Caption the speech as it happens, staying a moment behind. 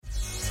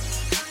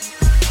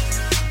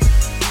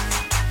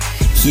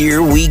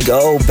Here we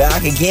go,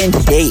 back again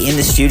today in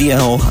the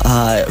studio,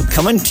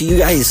 coming to you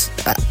guys,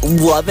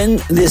 loving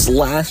this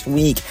last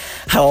week.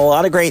 Had a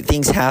lot of great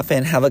things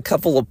happen, have a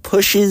couple of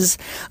pushes,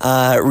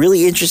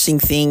 really interesting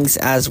things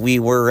as we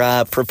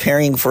were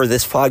preparing for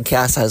this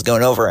podcast I was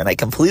going over, and I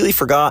completely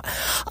forgot,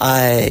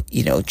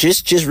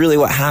 just really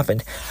what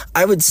happened.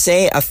 I would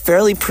say a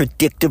fairly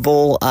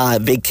predictable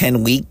Big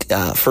Ten week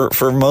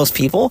for most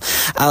people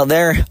out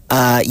there.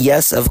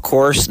 Yes, of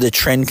course, the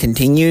trend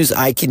continues.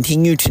 I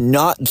continue to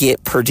not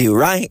get Purdue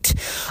right.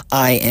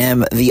 I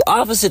am the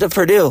opposite of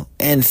Purdue.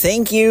 And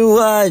thank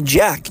you,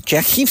 Jack.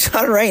 Jack keeps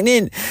on writing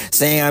in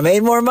saying, I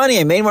made more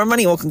money.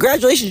 Well,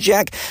 congratulations,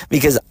 Jack,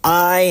 because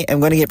I am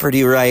going to get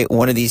Purdue right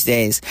one of these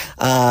days.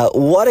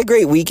 What a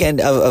great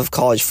weekend of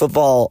college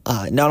football,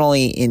 not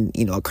only in,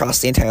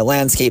 across the entire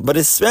landscape, but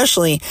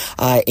especially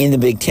in the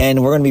Big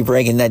Ten. We're going to be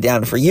breaking that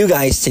down for you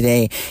guys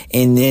today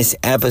in this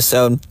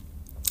episode.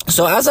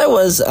 So as I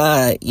was,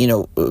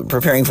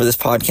 preparing for this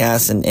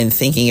podcast and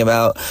thinking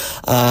about,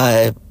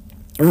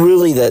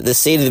 really the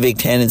state of the Big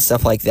Ten and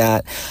stuff like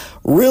that,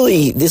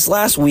 really this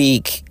last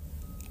week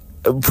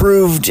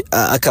proved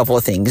a couple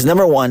of things.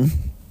 Number one,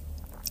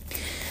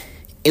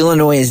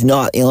 Illinois is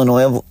not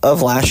Illinois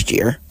of last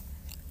year.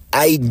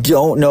 I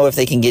don't know if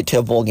they can get to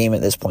a bowl game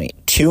at this point.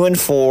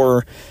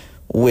 2-4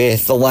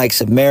 with the likes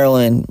of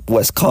Maryland,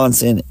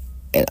 Wisconsin,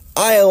 and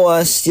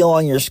Iowa still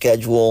on your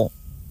schedule.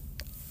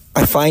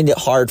 I find it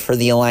hard for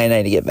the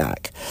Illini to get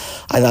back.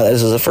 I thought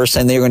this was the first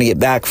time they were going to get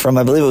back from,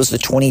 I believe it was the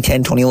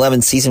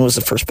 2010-2011 season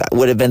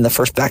would have been the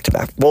first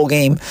back-to-back bowl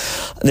game.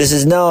 This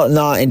is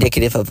not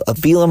indicative of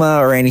Bielema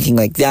or anything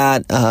like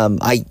that.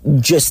 I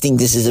just think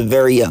this is a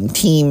very young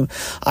team.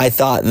 I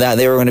thought that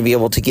they were going to be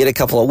able to get a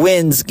couple of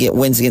wins, get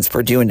wins against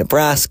Purdue and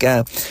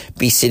Nebraska,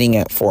 be sitting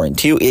at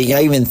 4-2.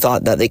 I even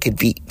thought that they could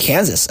beat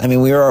Kansas. I mean,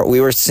 we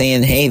were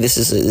saying, hey,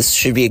 this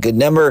should be a good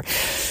number.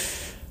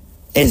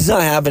 It's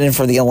not happening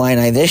for the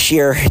Illini this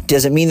year.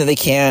 Doesn't mean that they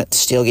can't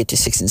still get to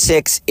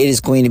 6-6. It is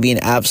going to be an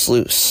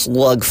absolute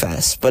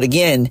slugfest. But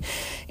again,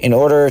 in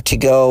order to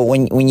go,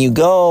 when you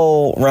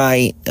go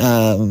right,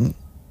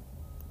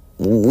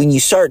 when you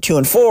start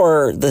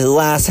 2-4, the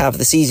last half of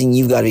the season,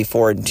 you've got to be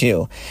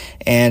 4-2.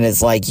 And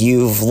it's like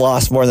you've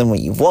lost more than what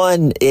you've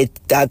won.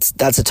 That's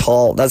a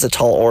tall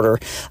order,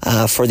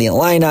 for the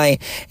Illini.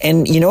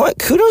 And you know what?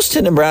 Kudos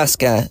to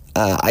Nebraska.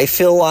 I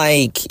feel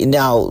like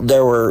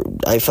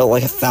I felt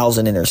like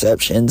 1,000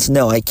 interceptions.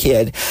 No, I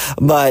kid.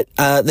 But,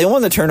 they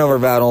won the turnover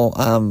battle,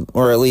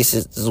 or at least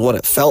is what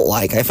it felt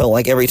like. I felt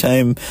like every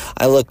time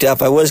I looked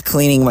up, I was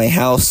cleaning my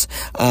house,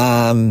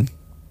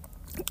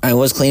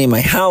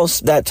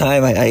 that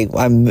time.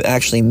 I'm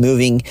actually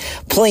moving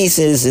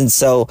places, and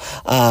so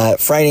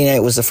Friday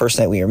night was the first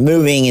night we were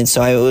moving, and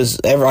so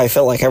I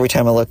felt like every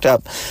time I looked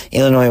up,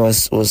 Illinois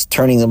was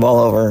turning the ball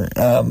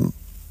over.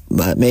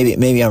 But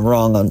maybe I'm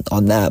wrong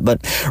on that.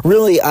 But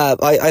really,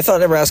 I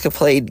thought Nebraska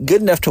played good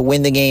enough to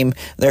win the game.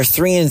 They're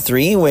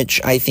 3-3,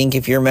 which I think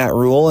if you're Matt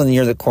Rule and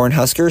you're the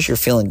Cornhuskers, you're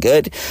feeling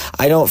good.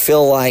 I don't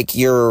feel like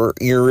you're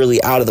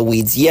really out of the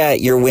weeds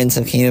yet. Your wins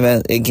have came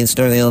against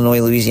Northern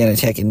Illinois, Louisiana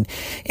Tech, and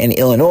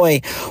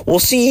Illinois. We'll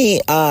see.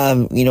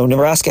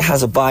 Nebraska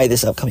has a bye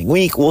this upcoming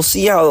week. We'll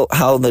see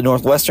how the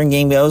Northwestern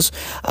game goes.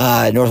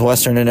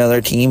 Northwestern,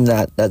 another team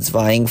that's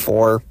vying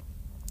for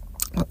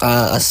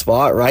a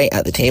spot right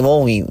at the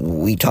table.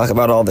 We talk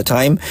about all the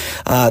time.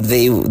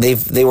 They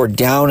were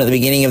down at the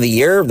beginning of the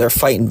year. They're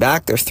fighting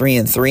back. They're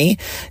 3-3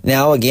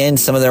 now. Again,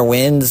 some of their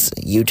wins: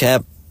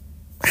 UTEP,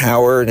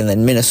 Howard, and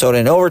then Minnesota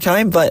in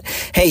overtime. But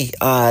hey,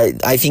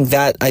 I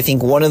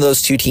think one of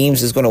those two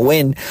teams is going to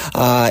win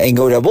and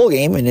go to a bowl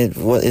game. And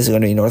is it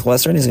going to be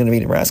Northwestern? Is it going to be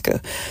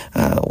Nebraska?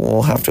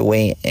 We'll have to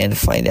wait and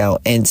find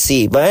out and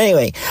see. But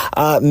anyway,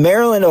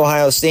 Maryland,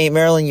 Ohio State.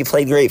 Maryland, you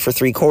played great for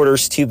 3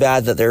 quarters. Too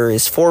bad that there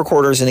is 4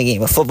 quarters in a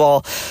game of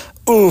football.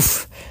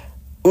 Oof,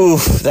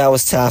 that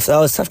was tough. That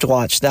was tough to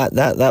watch.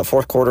 That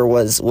fourth quarter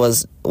was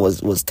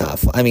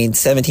tough. I mean,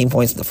 17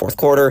 points in the fourth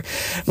quarter.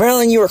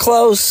 Maryland, you were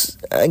close.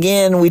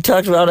 Again, we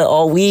talked about it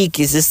all week.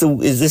 Is this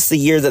the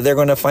year that they're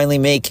going to finally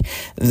make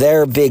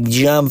their big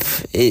jump?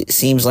 It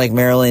seems like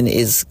Maryland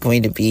is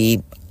going to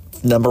be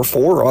number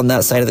 4 on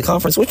that side of the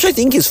conference, which I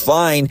think is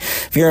fine.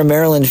 If you're a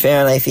Maryland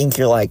fan, I think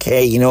you're like,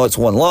 hey, it's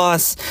one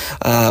loss.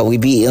 We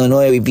beat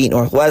Illinois, we beat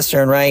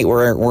Northwestern, right?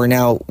 We're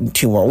now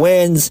 2 more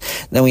wins.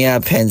 Then we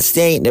have Penn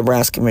State,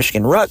 Nebraska,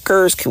 Michigan,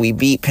 Rutgers. Can we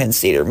beat Penn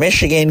State or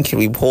Michigan? Can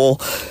we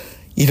pull,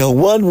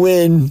 one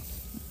win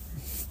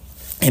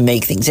and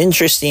make things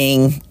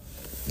interesting?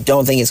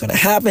 Don't think it's going to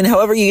happen.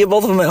 However, you get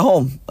both of them at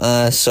home.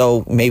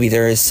 So maybe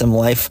there is some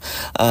life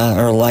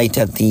or light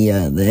at the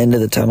end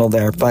of the tunnel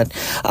there. But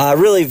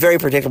really very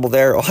predictable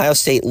there. Ohio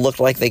State looked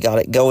like they got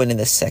it going in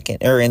the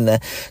second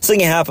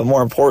half, but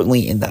more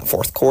importantly in that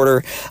fourth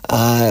quarter.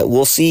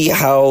 We'll see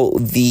how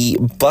the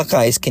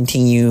Buckeyes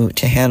continue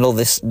to handle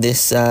this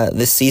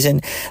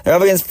season. They're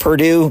up against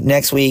Purdue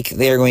next week.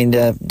 They are going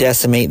to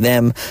decimate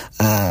them.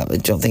 I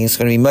don't think it's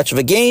going to be much of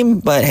a game,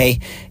 but hey,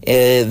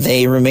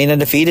 they remain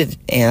undefeated,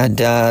 and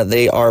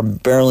they are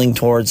barreling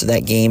towards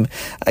that game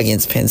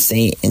against Penn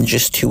State in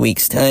just 2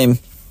 weeks' time.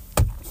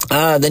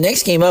 The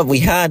next game up we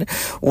had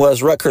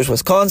was Rutgers,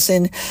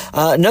 Wisconsin.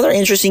 Another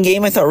interesting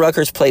game. I thought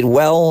Rutgers played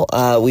well.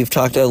 We've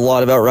talked a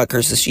lot about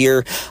Rutgers this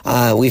year.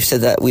 We've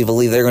said that we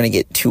believe they're going to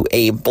get to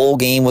a bowl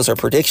game was our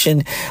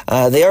prediction.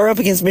 They are up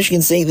against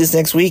Michigan State this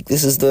next week.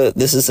 This is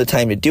the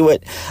time to do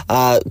it.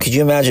 Could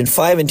you imagine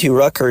 5-2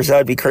 Rutgers? That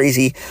would be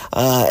crazy.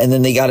 And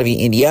then they got to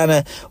beat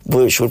Indiana,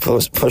 which would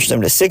push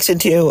them to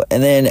 6-2.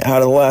 And then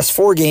out of the last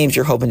 4 games,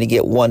 you're hoping to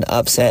get one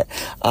upset,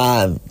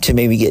 to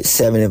maybe get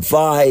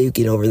 7-5,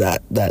 get over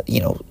that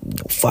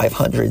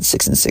 500,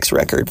 6-6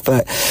 record.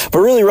 But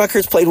really,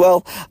 Rutgers played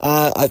well.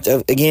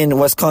 Again,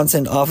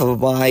 Wisconsin off of a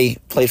bye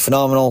played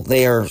phenomenal.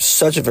 They are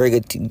such a very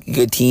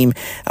good team.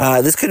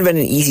 This could have been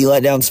an easy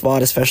letdown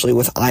spot, especially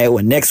with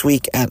Iowa next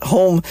week at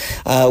home.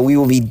 We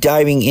will be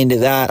diving into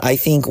that. I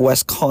think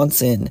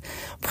Wisconsin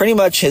pretty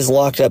much has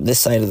locked up this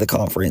side of the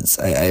conference.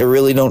 I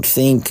really don't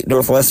think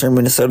Northwestern,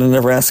 Minnesota,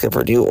 Nebraska,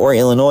 Purdue, or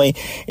Illinois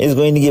is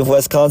going to give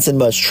Wisconsin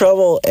much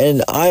trouble,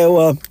 and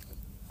Iowa,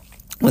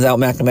 without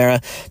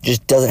McNamara,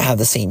 just doesn't have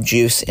the same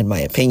juice, in my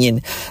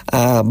opinion.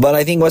 But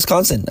I think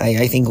Wisconsin,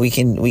 I think we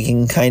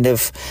can kind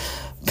of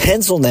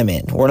pencil them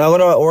in. We're not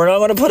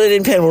gonna put it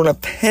in pen. We're gonna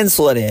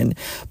pencil it in,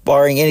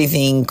 barring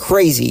anything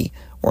crazy.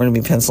 We're going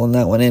to be penciling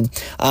that one in.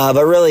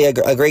 But really, a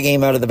great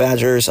game out of the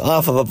Badgers,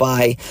 off of a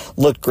bye,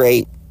 looked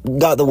great.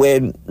 Got the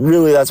win.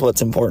 Really, that's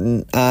what's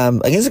important.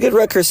 Against a good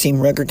Rutgers team,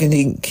 Rutgers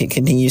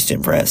continues to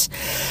impress.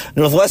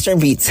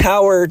 Northwestern beats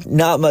Howard.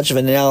 Not much of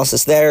an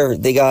analysis there.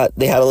 They had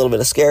a little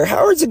bit of scare.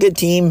 Howard's a good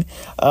team.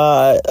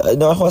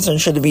 Northwestern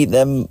should have beat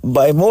them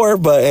by more,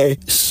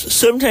 but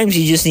sometimes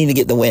you just need to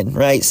get the win,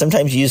 right?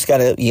 Sometimes you just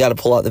gotta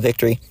pull out the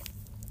victory.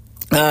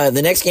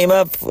 The next game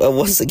up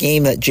was the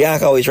game that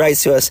Jack always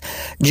writes to us.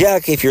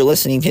 Jack, if you're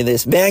listening to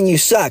this, man, you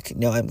suck.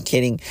 No, I'm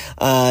kidding.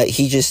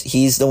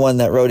 He's the one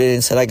that wrote it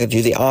and said I could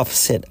do the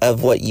opposite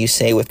of what you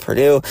say with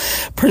Purdue.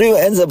 Purdue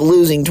ends up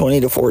losing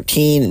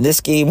 20-14.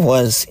 This game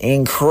was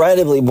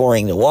incredibly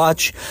boring to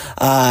watch.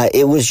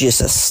 It was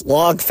just a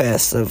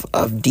slogfest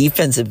of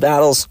defensive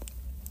battles.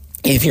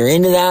 If you're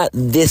into that,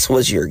 this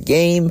was your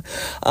game.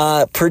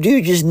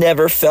 Purdue just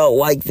never felt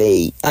like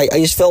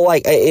it felt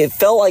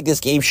like this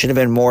game should have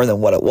been more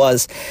than what it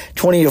was.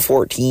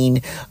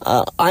 20-14.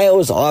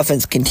 Iowa's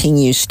offense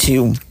continues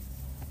to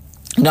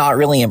not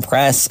really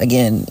impress.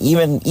 Again,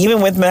 even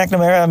with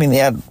McNamara, I mean, they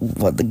had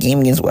the game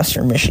against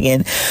Western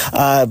Michigan,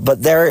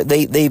 but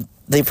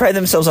they pride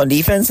themselves on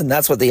defense, and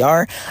that's what they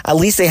are. At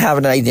least they have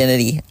an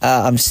identity.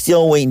 I'm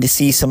still waiting to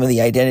see some of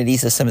the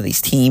identities of some of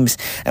these teams,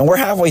 and we're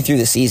halfway through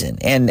the season,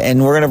 and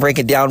we're going to break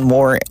it down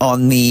more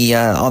on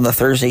the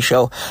Thursday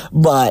show.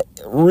 But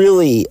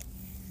really,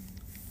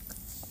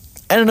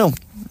 I don't know.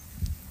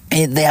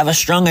 They have a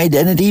strong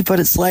identity, but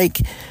it's like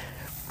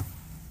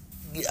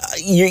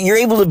you're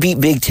able to beat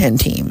Big Ten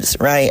teams,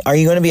 right? Are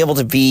you going to be able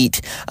to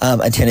beat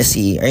a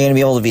Tennessee? Are you going to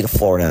be able to beat a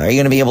Florida? Are you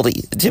going to be able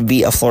to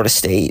beat a Florida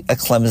State, a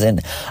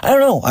Clemson? I don't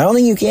know. I don't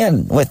think you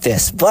can with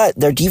this, but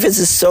their defense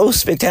is so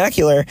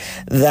spectacular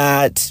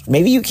that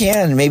maybe you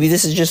can. Maybe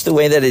this is just the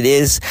way that it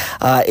is.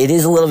 It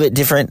is a little bit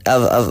different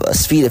of a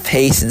speed of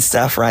pace and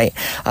stuff, right?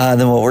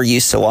 Than what we're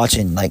used to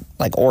watching, like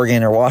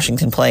Oregon or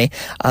Washington play.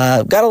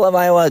 Gotta love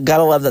Iowa.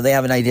 Gotta love that they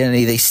have an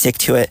identity. They stick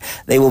to it.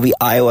 They will be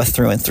Iowa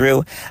through and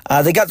through.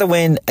 They got the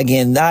win.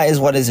 Again, that is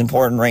what is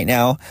important right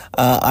now.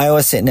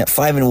 Iowa sitting at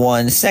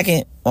 5-1,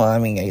 second. Well, I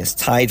mean, I guess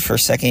tied for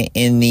second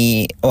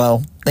they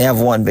have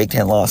one Big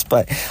Ten loss,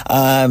 but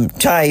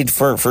tied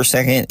for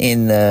second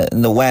in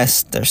the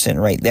West. They're sitting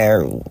right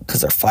there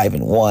because they're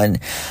 5-1.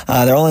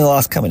 Their only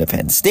loss coming to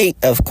Penn State.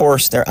 Of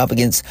course, they're up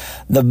against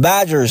the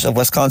Badgers of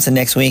Wisconsin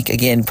next week.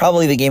 Again,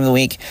 probably the game of the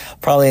week,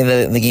 probably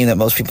the game that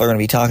most people are going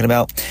to be talking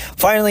about.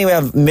 Finally, we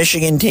have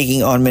Michigan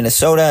taking on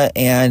Minnesota,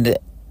 and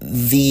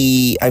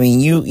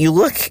you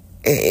look.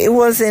 It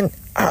wasn't,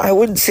 I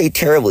wouldn't say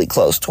terribly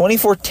close.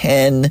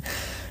 24-10,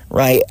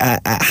 right,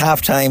 at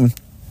halftime.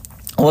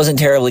 Wasn't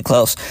terribly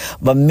close,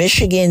 but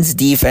Michigan's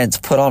defense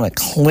put on a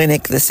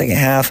clinic the second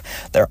half.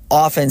 Their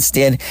offense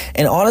did,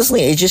 and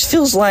honestly, it just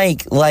feels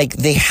like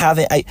they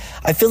haven't.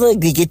 I feel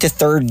like they get to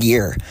third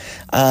gear.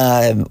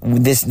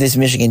 This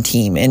Michigan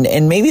team,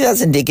 and maybe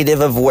that's indicative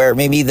of where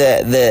maybe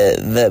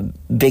the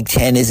Big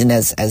Ten isn't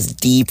as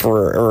deep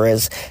or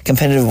as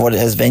competitive as what it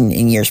has been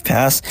in years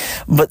past.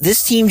 But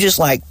this team just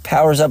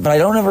powers up, but I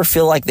don't ever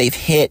feel like they've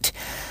hit.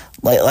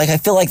 I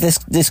feel like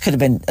this could have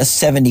been a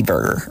 70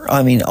 burger.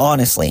 I mean,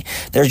 honestly,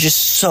 they're just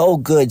so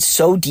good,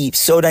 so deep,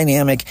 so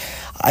dynamic.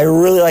 I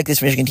really like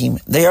this Michigan team.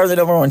 They are the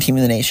number one team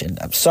in the nation.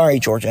 I'm sorry,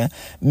 Georgia.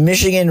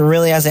 Michigan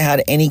really hasn't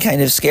had any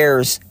kind of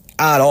scares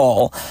at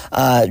all.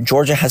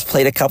 Georgia has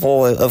played a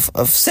couple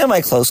of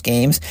semi-close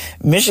games.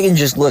 Michigan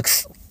just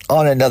looks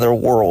on another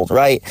world,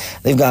 right?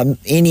 They've got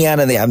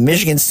Indiana, they have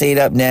Michigan State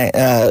up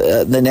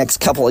the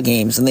next couple of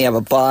games, and they have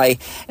a bye,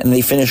 and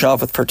they finish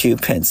off with Purdue,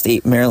 Penn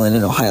State, Maryland,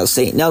 and Ohio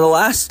State. Now, the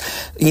last,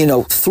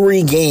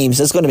 3 games,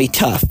 that's going to be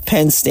tough.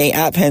 Penn State,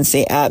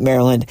 at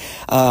Maryland,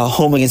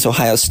 home against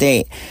Ohio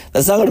State.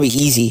 That's not going to be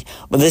easy,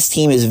 but this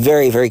team is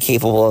very, very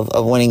capable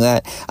of winning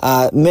that.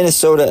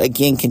 Minnesota,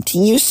 again,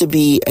 continues to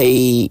be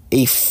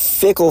a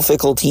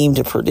fickle team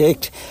to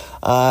predict.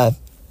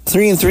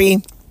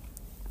 3-3.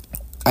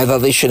 I thought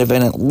they should have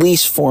been at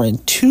least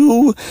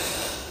 4-2.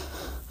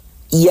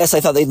 Yes, I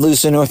thought they'd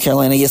lose to North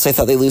Carolina. Yes, I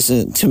thought they'd lose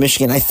to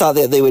Michigan. I thought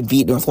that they would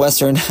beat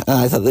Northwestern.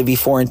 I thought they'd be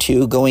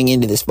 4-2 going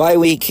into this bye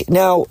week.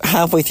 Now,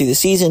 halfway through the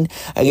season,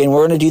 again,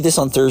 we're going to do this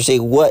on Thursday.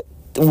 What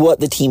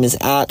the team is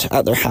at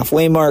their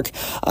halfway mark.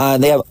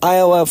 They have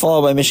Iowa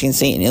followed by Michigan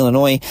State and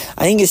Illinois.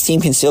 I think this team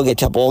can still get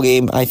to a bowl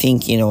game. I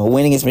think, a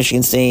win against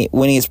Michigan State,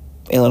 winning against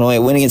Illinois,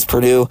 winning against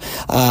Purdue.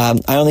 I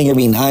don't think you're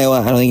beating Iowa.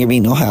 I don't think you're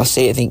beating Ohio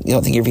State. I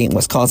don't think you're beating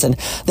Wisconsin.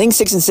 I think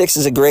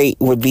 6-6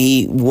 would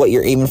be what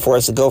you're aiming for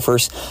as the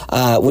Gophers,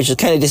 which is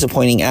kind of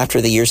disappointing after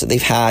the years that they've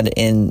had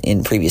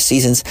in previous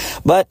seasons.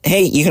 But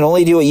hey, you can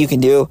only do what you can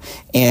do.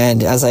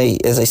 And as I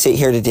sit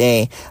here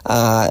today,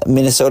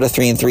 Minnesota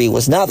 3-3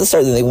 was not the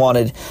start that they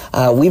wanted.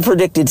 We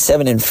predicted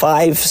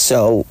 7-5.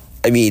 So,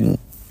 I mean,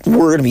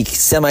 we're going to be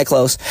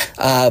semi-close,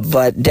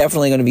 but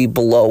definitely going to be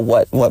below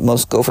what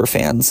most Gopher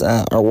fans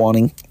are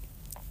wanting.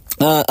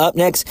 Up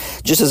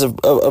next, just as a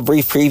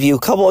brief preview, a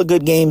couple of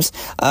good games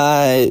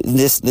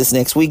this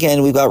next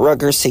weekend. We've got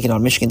Rutgers taking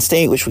on Michigan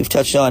State, which we've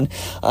touched on.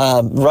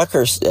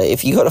 Rutgers,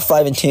 if you go to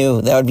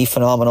 5-2, that would be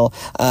phenomenal.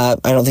 I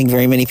don't think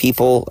very many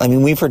people. I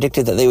mean, we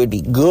predicted that they would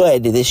be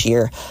good this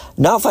year,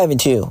 not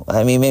 5-2.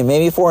 I mean,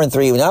 maybe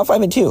 4-3, but not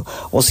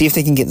 5-2. We'll see if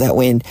they can get that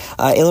win.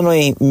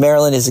 Illinois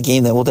Maryland is a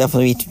game that we'll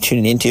definitely be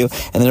tuning into,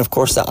 and then of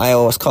course the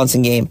Iowa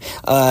Wisconsin game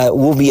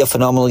will be a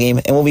phenomenal game,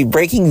 and we'll be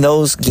breaking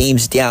those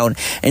games down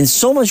and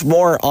so much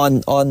more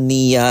on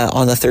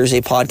the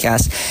Thursday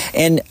podcast.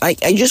 And I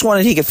just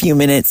want to take a few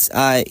minutes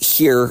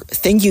here.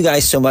 Thank you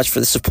guys so much for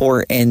the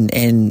support and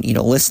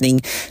listening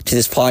to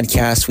this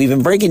podcast. We've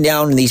been breaking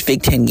down these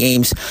Big Ten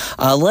games.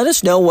 Let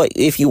us know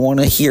if you want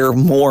to hear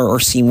more or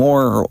see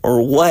more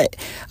or what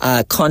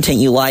content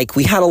you like.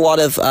 We had a lot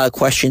of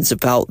questions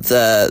about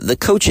the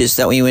coaches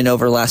that we went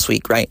over last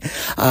week, right?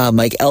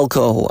 Mike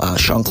Elko,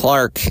 Sean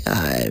Clark.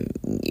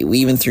 We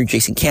even threw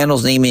Jason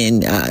Candle's name in.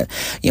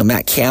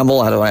 Matt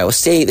Campbell out of Iowa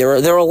State. There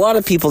were a lot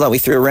of people that we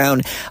threw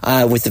around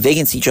with the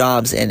vacancy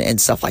jobs and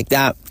stuff like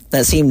that.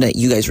 That seemed that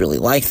you guys really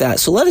like that.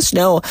 So let us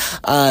know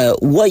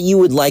what you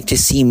would like to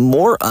see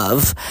more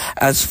of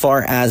as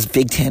far as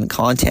Big Ten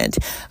content.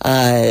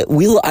 I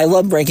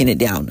love breaking it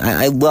down.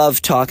 I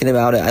love talking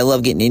about it. I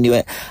love getting into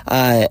it.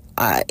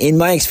 In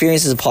my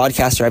experience as a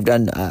podcaster, I've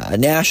done a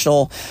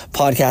national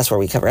podcast where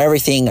we cover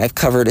everything. I've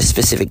covered a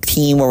specific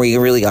team where we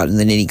really got in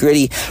the nitty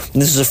gritty.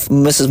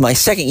 This is my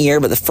second year,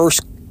 but the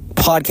first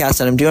podcast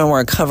that I'm doing,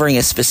 we're covering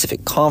a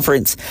specific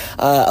conference.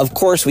 Of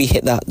course, we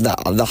hit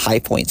the high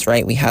points,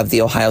 right? We have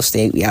the Ohio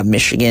State, we have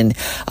Michigan,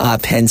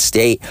 Penn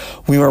State.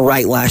 We were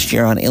right last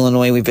year on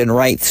Illinois. We've been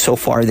right so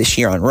far this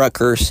year on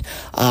Rutgers.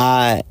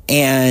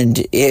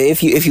 And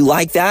if you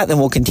like that, then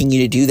we'll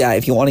continue to do that.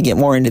 If you want to get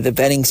more into the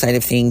betting side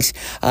of things,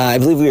 I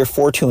believe we were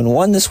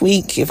 4-2-1 this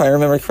week, if I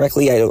remember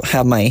correctly. I don't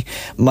have my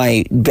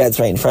bets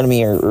right in front of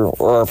me or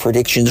our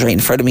predictions right in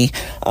front of me.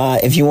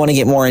 If you want to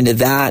get more into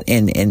that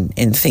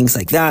and things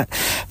like that,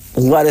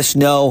 let us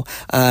know.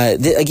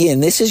 Again,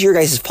 this is your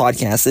guys'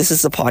 podcast. This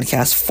is the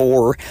podcast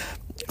for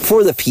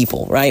the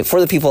people, right?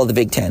 For the people of the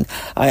Big Ten.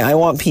 I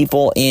want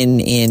people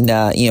in Ann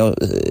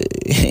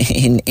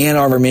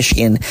Arbor,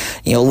 Michigan,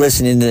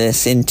 listening to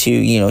this,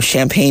 into,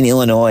 Champaign,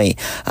 Illinois,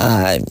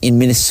 in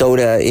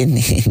Minnesota, in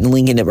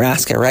Lincoln,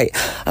 Nebraska, right?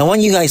 I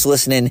want you guys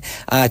listening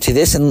to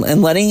this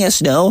and letting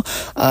us know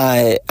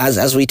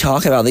as we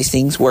talk about these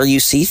things, where you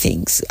see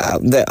things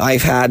that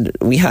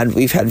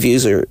we've had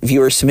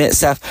viewers submit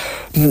stuff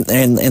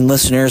and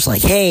listeners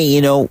like, hey,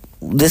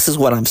 this is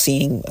what I'm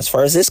seeing as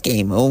far as this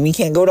game. Well, we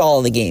can't go to all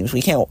of the games.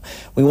 We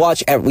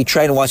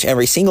try to watch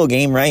every single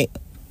game, right?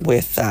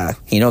 With,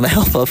 the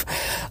help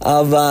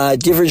of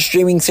different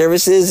streaming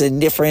services and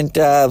different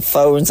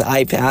phones,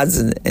 iPads,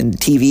 and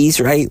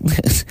TVs, right?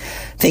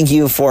 Thank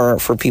you for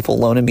people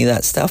loaning me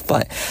that stuff.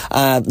 But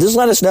just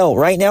let us know.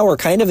 Right now, we're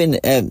kind of in,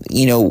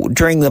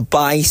 during the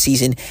bye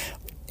season,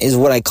 is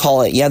what I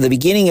call it. Yeah, the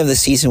beginning of the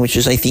season, which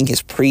I think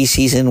is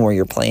preseason, where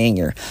you're playing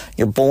your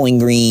Bowling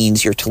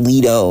Greens, your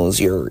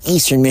Toledos, your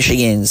Eastern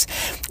Michigans,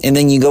 and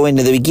then you go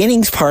into the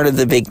beginnings part of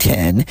the Big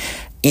Ten,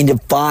 into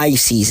bye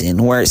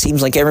season, where it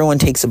seems like everyone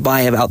takes a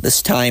bye about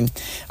this time,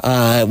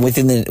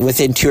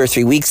 within 2 or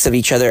 3 weeks of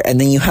each other,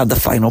 and then you have the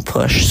final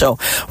push. So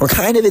we're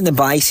kind of in the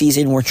bye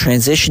season. We're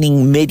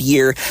transitioning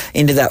mid-year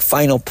into that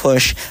final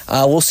push.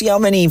 We'll see how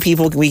many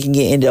people we can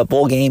get into a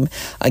bowl game.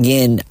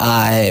 Again,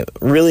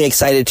 really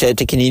excited to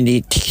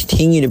continue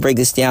to break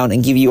this down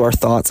and give you our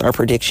thoughts, our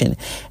prediction,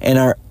 and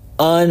our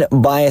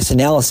unbiased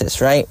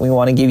analysis, right? We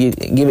want to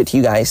give it to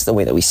you guys the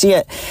way that we see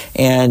it.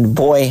 And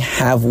boy,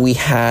 have we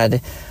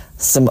had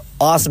some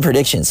awesome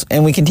predictions,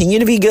 and we continue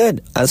to be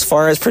good as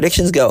far as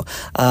predictions go.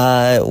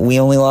 We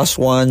only lost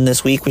one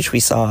this week, which we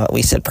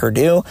said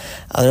Purdue.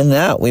 Other than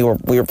that, we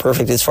were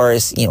perfect as far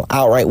as,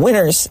 outright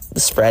winners. The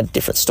spread,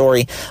 different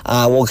story.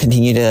 We'll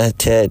continue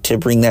to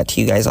bring that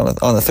to you guys on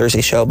the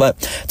Thursday show. But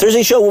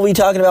Thursday show, we'll be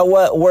talking about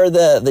where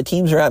the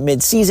teams are at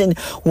mid-season.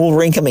 We'll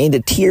rank them into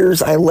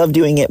tiers. I love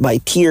doing it by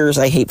tiers.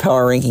 I hate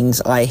power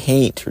rankings. I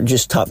hate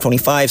just top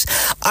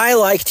 25s. I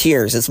like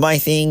tiers. It's my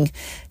thing.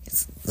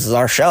 This is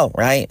our show,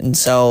 right? And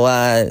so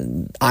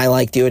I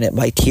like doing it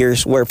by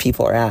tiers where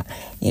people are at.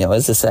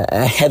 Is this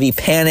a heavy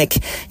panic?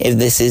 If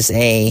this is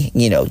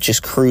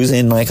just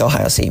cruising like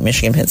Ohio State,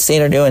 Michigan, Penn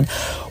State are doing.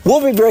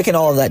 We'll be breaking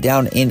all of that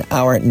down in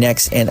our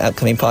next and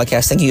upcoming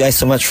podcast. Thank you guys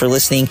so much for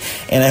listening,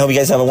 and I hope you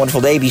guys have a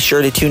wonderful day. Be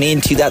sure to tune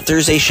in to that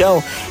Thursday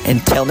show.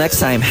 Until next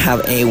time,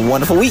 have a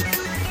wonderful week.